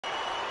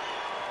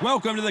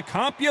Welcome to the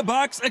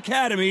CompuBox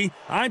Academy.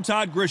 I'm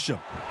Todd Grisham.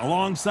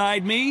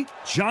 Alongside me,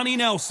 Johnny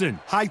Nelson.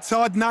 Hi,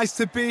 Todd. Nice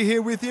to be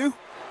here with you.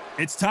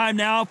 It's time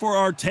now for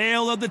our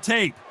tale of the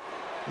tape.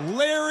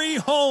 Larry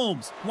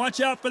Holmes.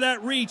 Watch out for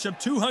that reach of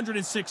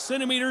 206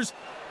 centimeters.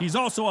 He's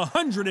also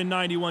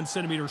 191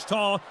 centimeters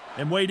tall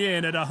and weighed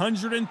in at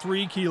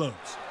 103 kilos.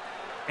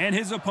 And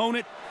his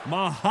opponent,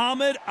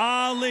 Mohamed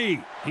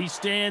Ali. He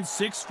stands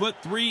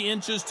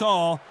 6'3"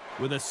 tall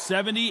with a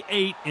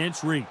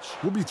 78-inch reach.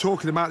 We'll be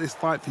talking about this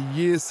fight for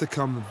years to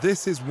come.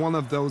 This is one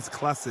of those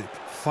classic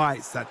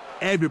fights that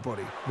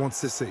everybody wants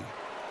to see.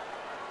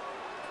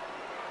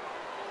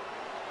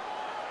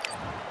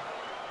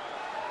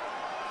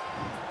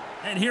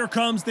 And here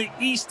comes the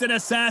Eastern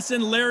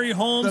assassin, Larry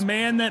Holmes, the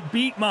man that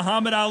beat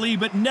Mohamed Ali,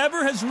 but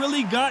never has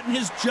really gotten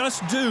his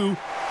just due.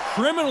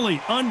 Criminally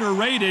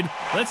underrated.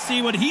 Let's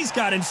see what he's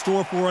got in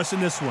store for us in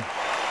this one.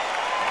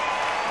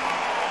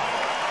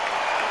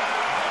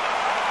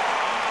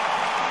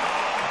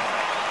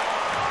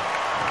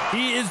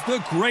 He is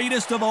the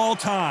greatest of all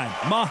time,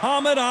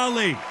 Mohamed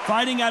Ali,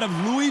 fighting out of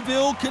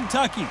Louisville,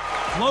 Kentucky.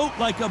 Float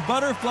like a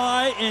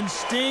butterfly and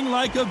sting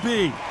like a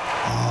bee.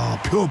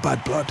 Oh, pure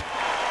bad blood.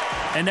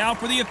 And now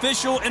for the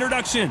official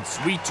introductions.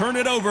 We turn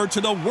it over to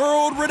the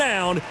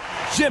world-renowned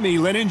Jimmy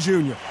Lennon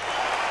Jr.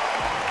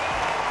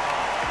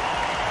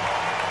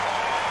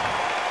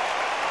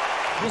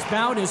 This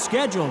bout is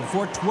scheduled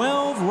for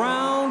 12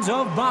 rounds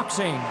of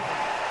boxing.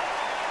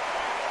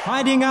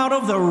 Fighting out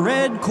of the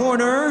red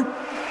corner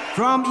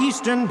from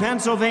Easton,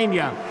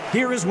 Pennsylvania,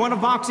 here is one of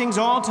boxing's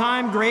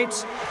all-time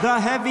greats, the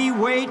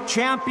heavyweight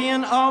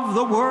champion of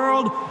the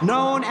world,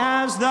 known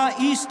as the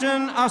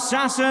Easton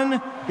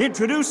Assassin,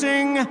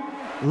 introducing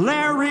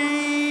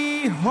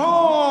Larry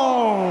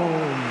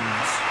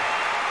Holmes.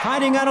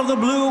 Fighting out of the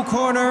blue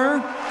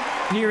corner,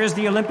 here is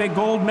the Olympic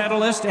gold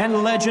medalist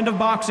and legend of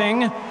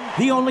boxing,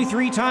 the only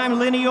three-time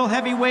lineal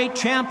heavyweight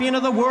champion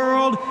of the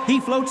world.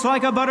 He floats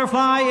like a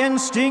butterfly and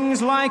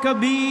stings like a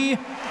bee.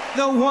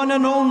 The one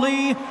and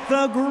only,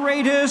 the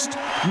greatest,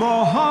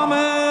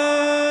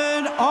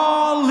 Mohamed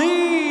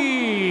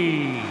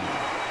Ali.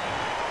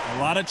 A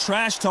lot of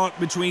trash talk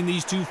between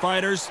these two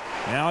fighters.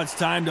 Now it's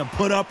time to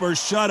put up or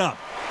shut up.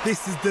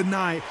 This is the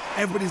night.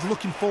 Everybody's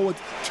looking forward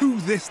to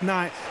this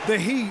night. The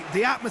heat,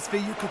 the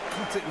atmosphere, you could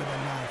cut it with a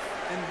knife.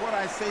 And what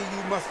I say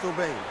you must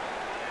obey.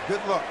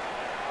 Good luck.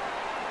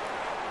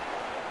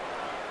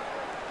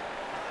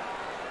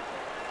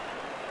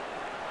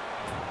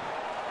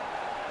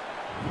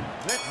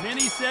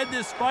 Many said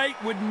this fight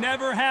would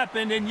never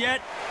happen, and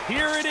yet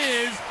here it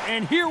is,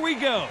 and here we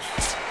go.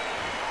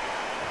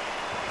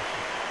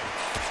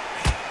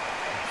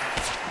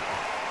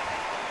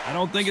 I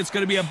don't think it's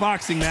going to be a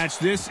boxing match.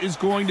 This is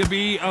going to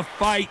be a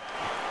fight.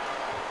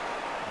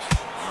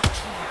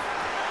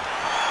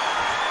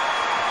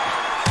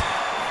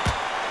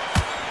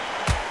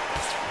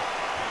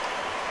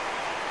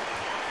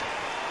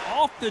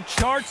 Off the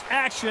charts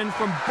action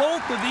from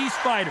both of these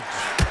fighters.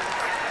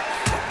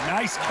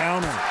 Nice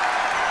counter.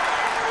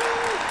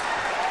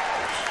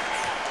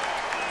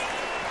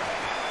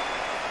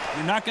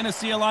 You're not going to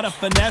see a lot of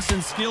finesse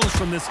and skills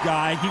from this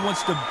guy. He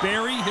wants to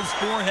bury his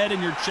forehead in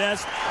your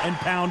chest and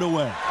pound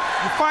away.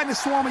 You find the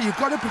Swami, you've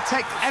got to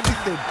protect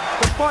everything.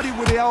 The body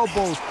with the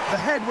elbows, the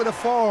head with the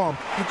forearm.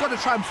 You've got to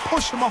try and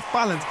push them off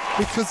balance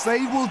because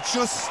they will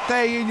just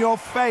stay in your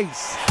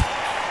face.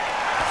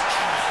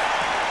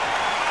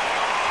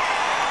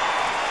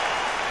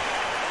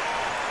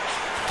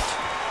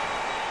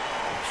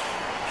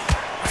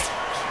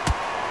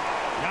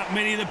 Not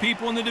many of the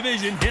people in the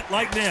division hit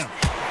like them.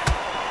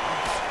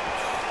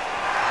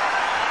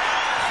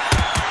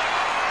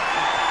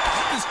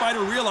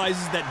 Fighter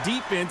realizes that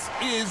defense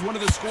is one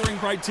of the scoring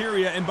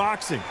criteria in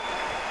boxing.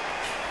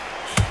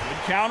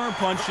 Good counter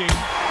punching.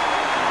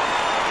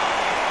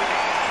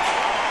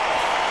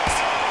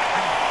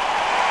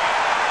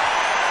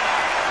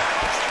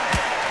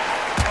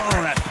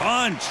 Oh, that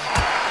punch.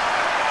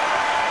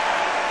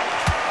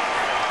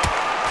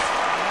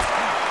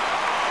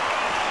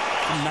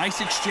 Some nice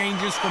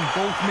exchanges from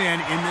both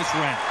men in this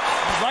round.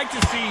 I'd like to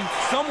see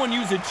someone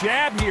use a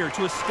jab here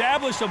to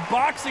establish a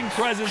boxing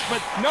presence,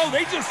 but no,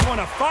 they just want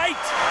to fight.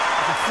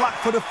 It's a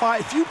flat-footed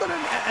fight. If you've got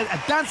a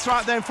dancer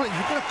out there in front,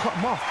 you've got to cut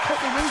them off. Cut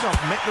the rings off,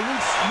 make the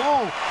rings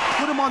small,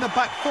 put them on the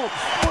back foot,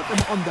 put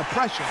them under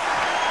pressure.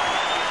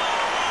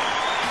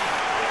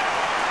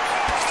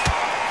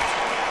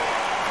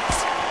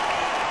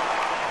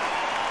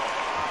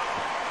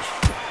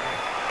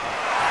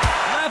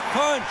 Left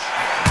punch.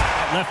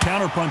 That left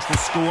counter punch will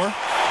score.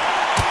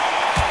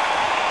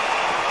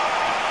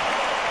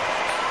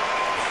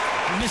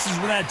 Misses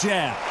with that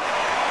jab.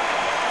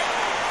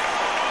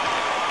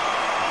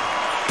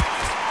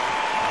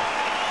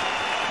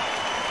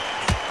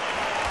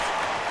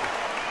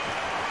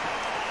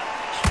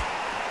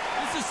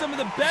 This is some of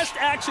the best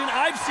action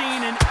I've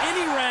seen in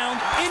any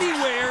round,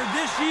 anywhere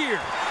this year.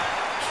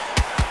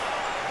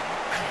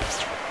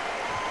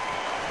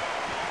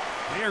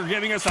 They are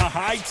giving us a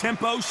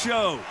high-tempo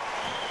show.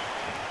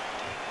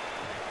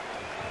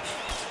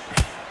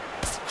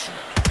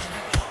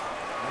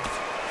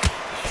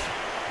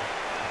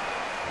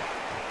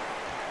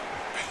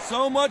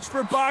 So much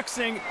for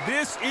boxing.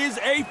 This is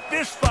a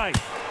fist fight.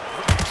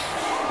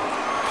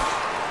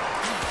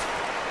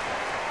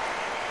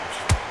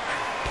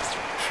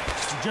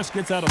 He just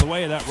gets out of the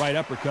way of that right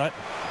uppercut.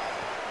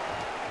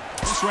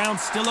 This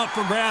round's still up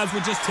for grabs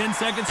with just 10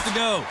 seconds to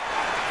go.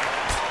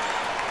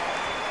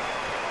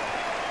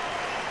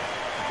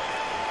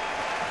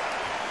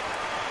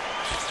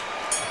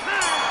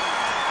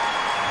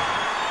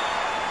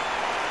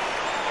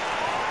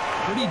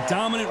 Pretty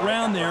dominant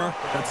round there.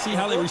 Let's see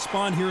how they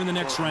respond here in the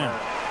next round.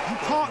 You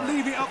can't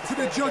leave it up to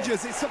the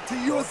judges. It's up to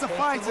you as the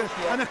fighter,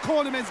 and the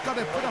cornerman's got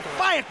to put a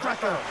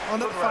firecracker on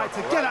that fight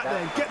to get out there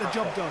and get the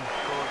job done.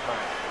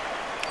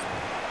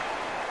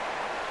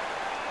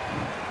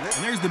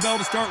 And there's the bell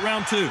to start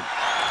round 2.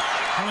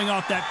 Coming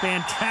off that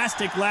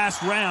fantastic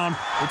last round,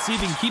 let's see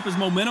if he can keep his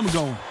momentum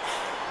going.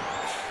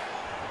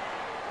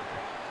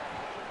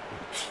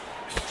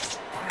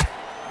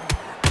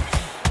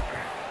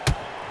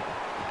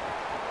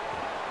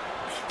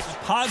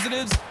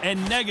 Positives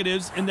and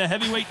negatives in the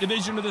heavyweight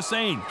division are the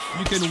same.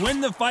 You can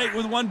win the fight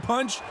with one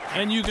punch,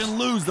 and you can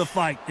lose the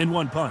fight in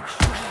one punch.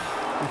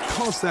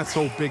 Because they're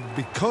so big,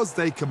 because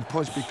they can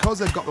punch, because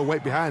they've got the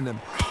weight behind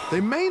them,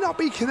 they may not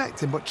be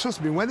connecting, but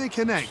trust me, when they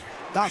connect,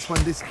 that's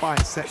when this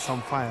fight sets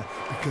on fire,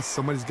 because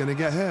somebody's going to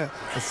get hurt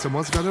and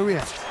someone's going to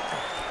react.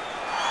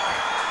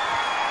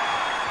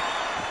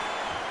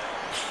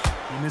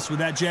 He missed with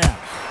that jab.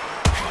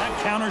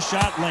 That counter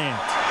shot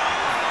lands.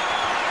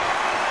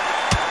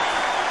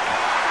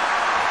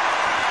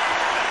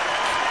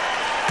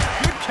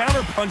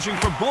 Counter-punching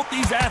for both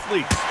these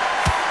athletes.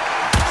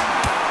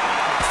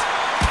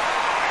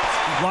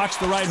 He blocks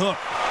the right hook.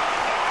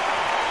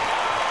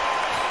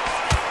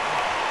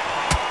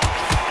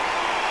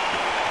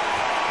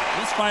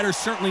 This fighter's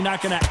certainly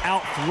not going to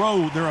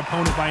out-throw their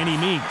opponent by any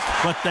means,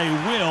 but they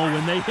will,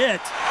 when they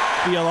hit,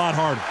 be a lot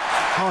harder.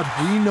 Todd,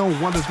 we know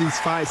one of these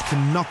fighters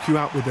can knock you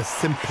out with a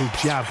simple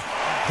jab.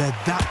 They're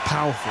that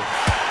powerful.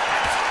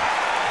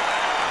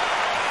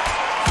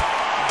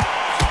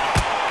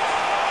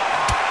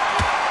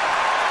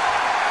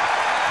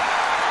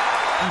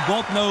 We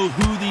both know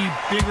who the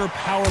bigger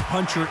power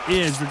puncher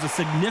is. There's a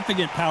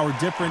significant power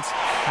difference.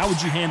 How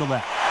would you handle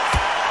that?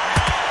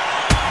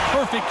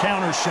 Perfect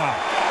counter shot.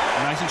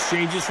 Nice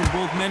exchanges from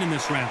both men in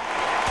this round.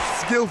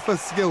 Skill for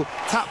skill,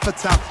 tap for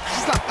tap.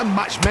 It's like a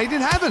match made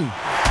in heaven.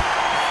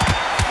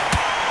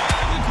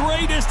 The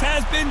greatest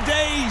has been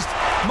dazed.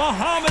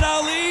 Mohamed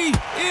Ali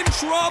in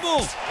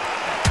trouble.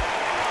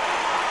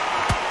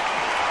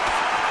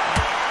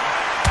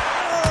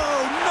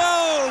 Oh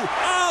no!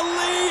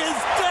 Ali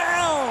is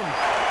down.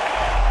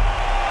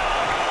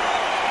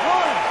 1,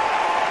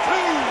 2,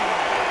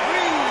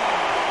 3,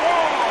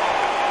 4,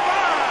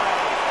 5.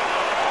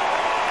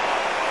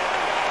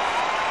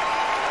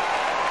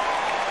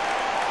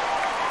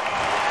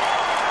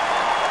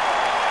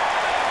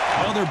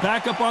 Well, they're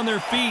back up on their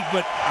feet,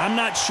 but I'm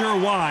not sure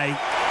why.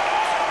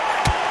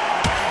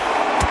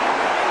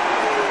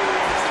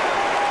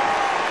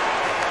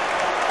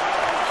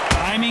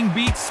 Timing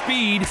beats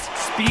speed.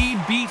 Speed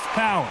beats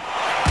power.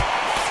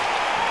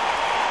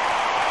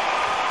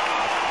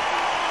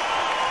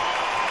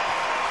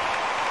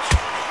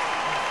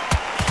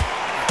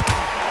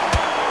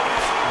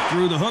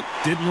 Through the hook,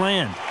 didn't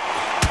land.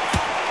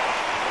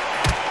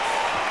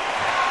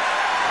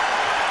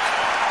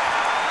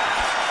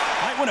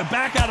 Might want to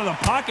back out of the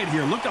pocket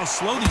here. Look how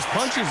slow these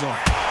punches are.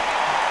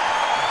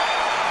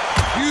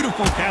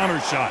 Beautiful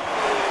counter shot.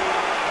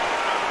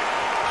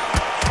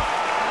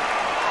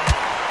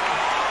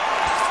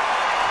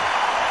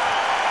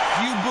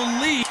 You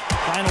believe.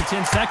 Final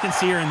 10 seconds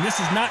here, and this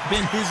has not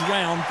been his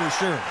round for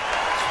sure.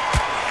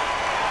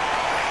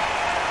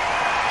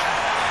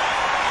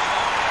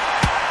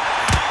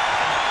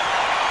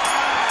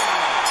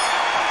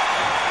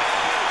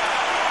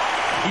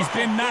 He's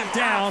been knocked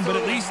down, but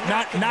at least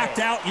not knocked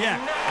out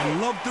yet. I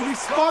love the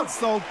response,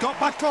 though. Got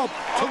back up,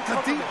 took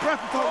a deep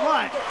breath and thought,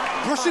 right,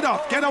 brush it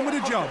off, get on with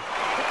the job.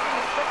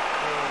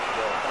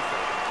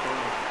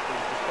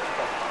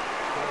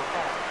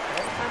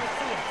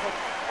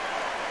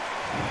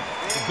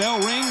 The bell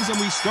rings, and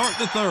we start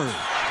the third.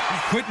 He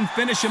couldn't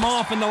finish him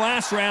off in the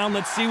last round.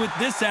 Let's see what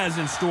this has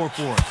in store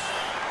for us.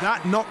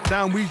 That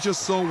knockdown we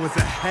just saw was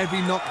a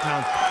heavy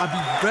knockdown. I'd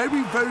be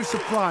very, very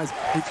surprised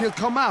if he'll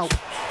come out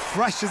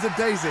fresh as a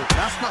daisy.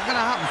 That's not going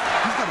to happen.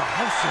 He's got to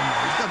hustle him.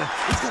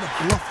 He's got to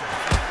bluff him.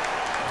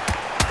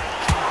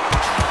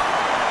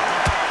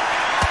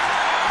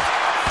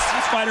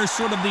 This fighter's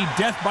sort of the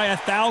death by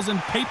 1,000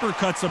 paper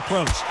cuts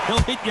approach.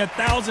 He'll hit you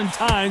 1,000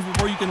 times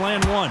before you can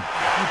land one.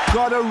 You've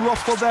got to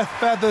ruffle their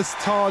feathers,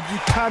 Todd. You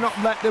cannot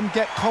let them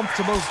get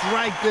comfortable,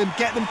 drag them,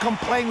 get them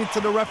complaining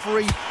to the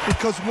referee,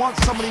 because once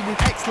somebody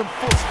with excellent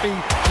foot speed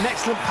and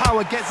excellent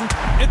power gets in...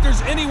 If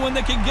there's anyone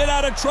that can get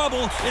out of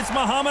trouble, it's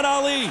Mohamed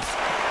Ali.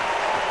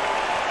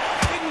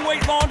 Didn't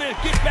wait long to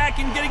get back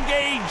and get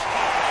engaged.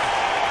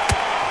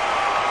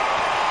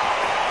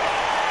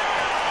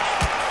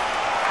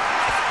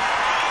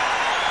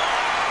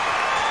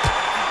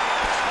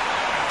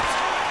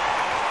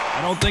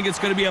 I don't think it's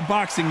going to be a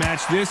boxing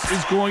match. This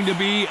is going to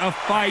be a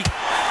fight.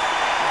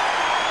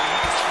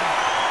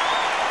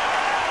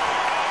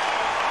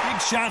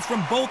 Big shots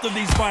from both of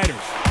these fighters.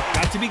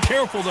 Got to be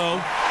careful, though.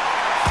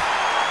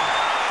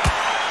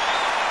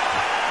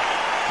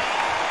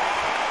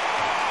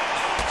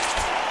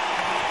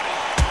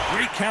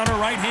 Great counter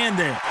right hand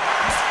there.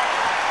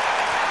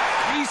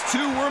 These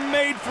two were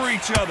made for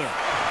each other.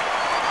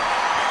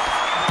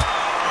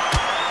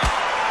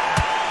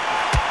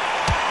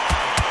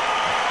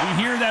 We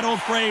hear that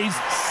old phrase,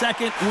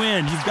 second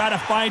wind. You've got to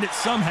find it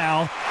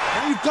somehow.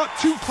 And you've got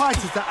two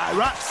fighters that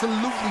are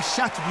absolutely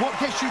shattered. What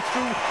gets you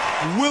through?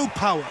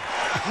 Willpower.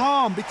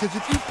 Calm, because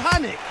if you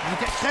panic, you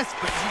get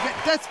desperate. If you get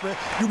desperate,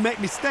 you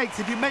make mistakes.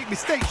 If you make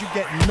mistakes, you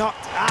get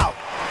knocked out.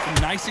 Some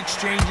nice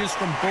exchanges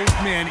from both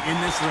men in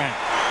this round.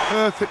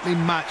 Perfectly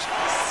matched.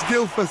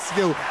 Skill for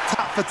skill,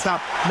 tap for tap.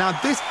 Now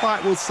this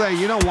fight will say,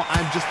 you know what,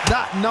 I'm just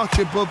that notch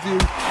above you,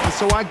 and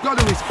so I got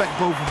to respect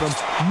both of them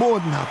more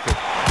than happy.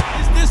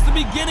 Is this the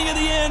beginning of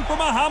the end for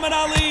Mohamed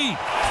Ali?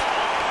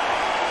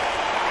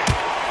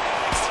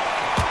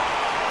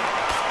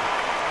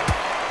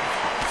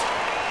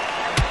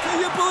 Do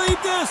you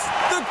believe this?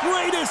 The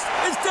greatest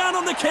is down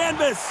on the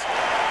canvas. 1,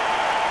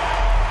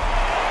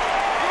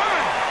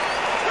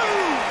 2,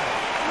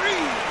 3,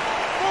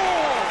 4,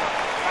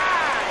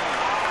 5,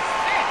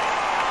 6.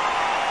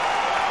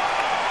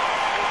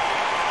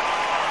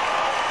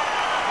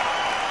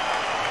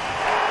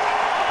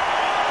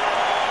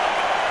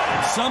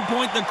 At some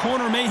point, the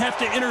corner may have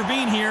to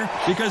intervene here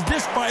because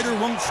this fighter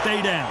won't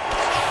stay down.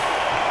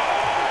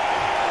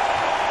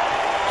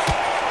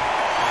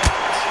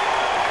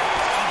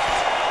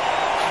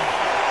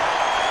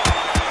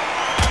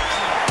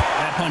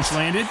 That punch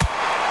landed.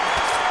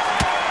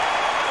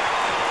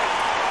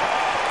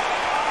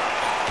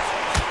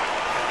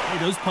 Hey,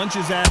 those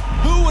punches at...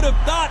 Who would have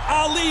thought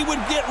Ali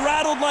would get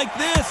rattled like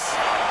this?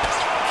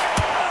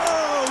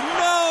 Oh,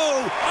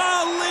 no!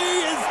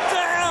 Ali is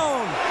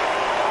down! 1,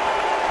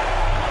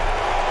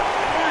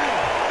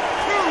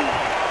 2,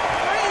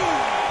 3,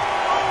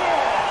 4,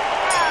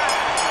 5,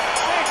 6,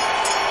 7, 8, 9,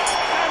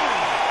 10,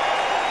 11.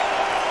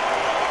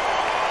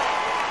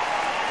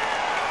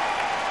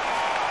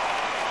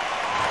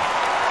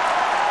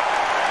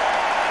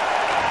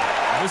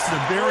 This is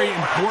a very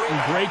important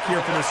break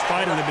here for this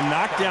fighter. They've been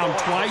knocked down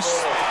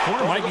twice. The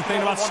corner might be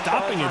thinking about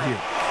stopping it here.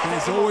 And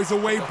there's always a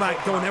way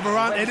back. Don't ever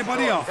round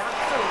anybody off.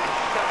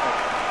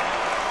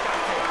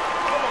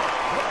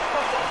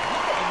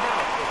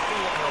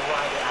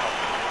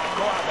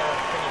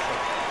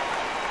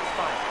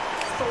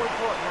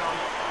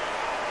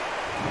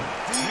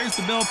 Here's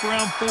the bell for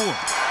round 4.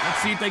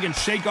 Let's see if they can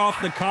shake off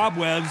the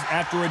cobwebs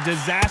after a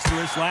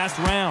disastrous last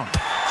round.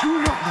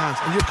 2 knockdowns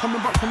and you're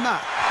coming back from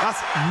that. That's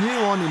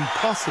near on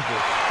impossible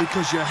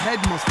because your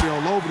head must be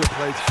all over the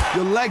place.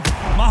 Your leg.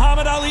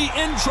 Mohamed Ali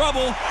in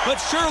trouble, but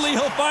surely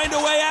he'll find a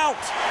way out.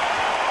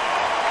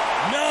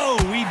 No,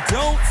 we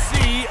don't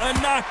see a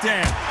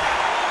knockdown.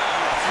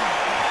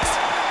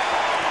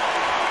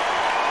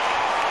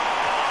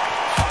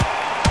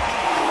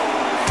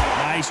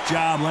 Nice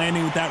job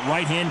landing with that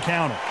right hand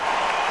counter.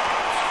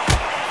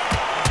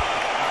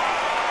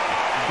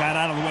 Got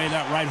out of the way of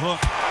that right hook.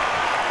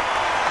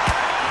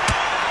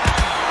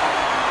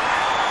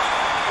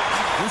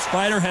 This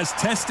fighter has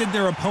tested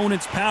their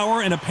opponent's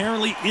power and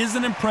apparently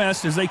isn't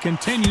impressed as they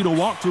continue to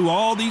walk through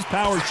all these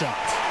power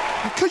shots.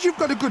 Because you've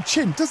got a good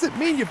chin doesn't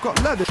mean you've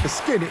got leather for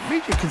skin. It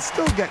means you can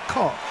still get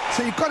caught.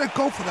 So you've got to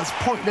go for those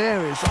pointed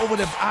areas over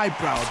the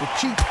eyebrow, the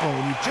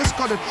cheekbone. You've just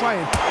got to try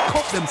and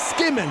cut them,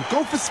 skim and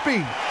go for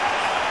speed.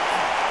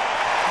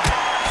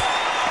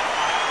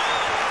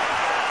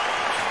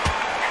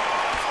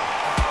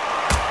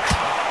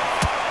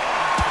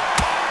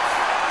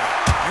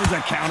 There's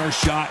a counter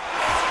shot.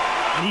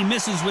 And he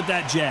misses with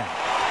that jab.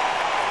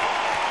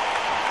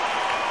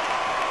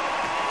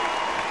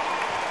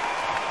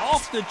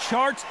 Off the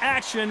charts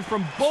action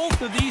from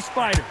both of these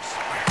fighters.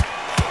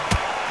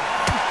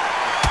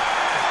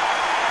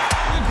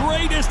 The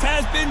greatest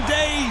has been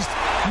dazed.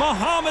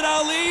 Mohamed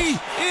Ali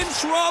in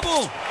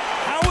trouble.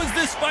 How is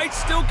this fight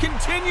still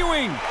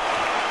continuing?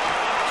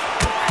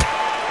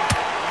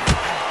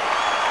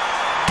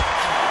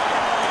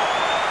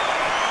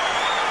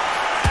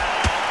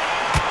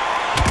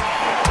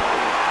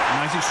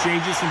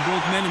 Exchanges from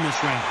both men in this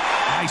round.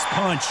 Nice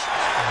punch.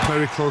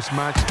 Very close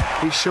match.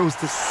 It shows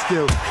the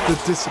skill, the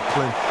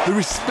discipline, the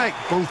respect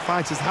both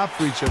fighters have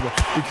for each other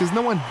because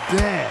no one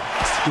dares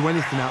do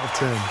anything out of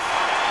turn.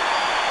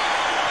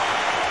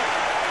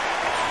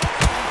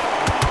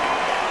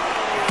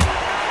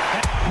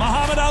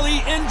 Mohamed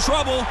Ali in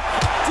trouble.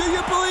 Do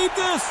you believe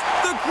this?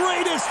 The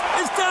greatest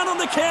is down on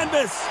the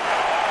canvas. 1,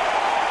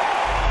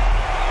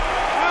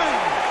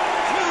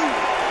 2,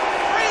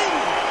 3,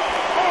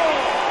 4,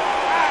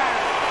 5,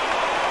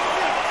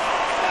 6,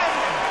 7,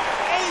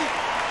 8,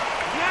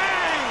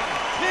 9,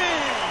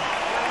 10,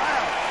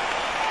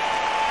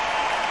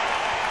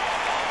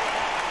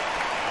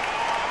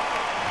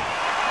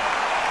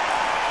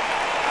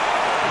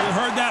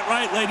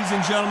 11. Ladies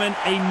ladies and gentlemen,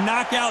 a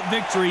knockout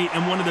victory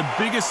and one of the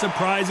biggest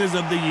surprises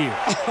of the year.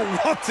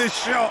 What a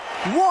shot!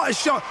 What a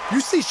shot! You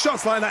see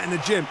shots like that in the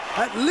gym.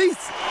 At least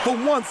for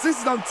once,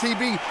 this is on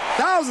TV.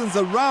 Thousands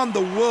around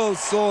the world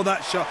saw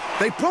that shot.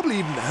 They probably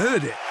even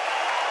heard it.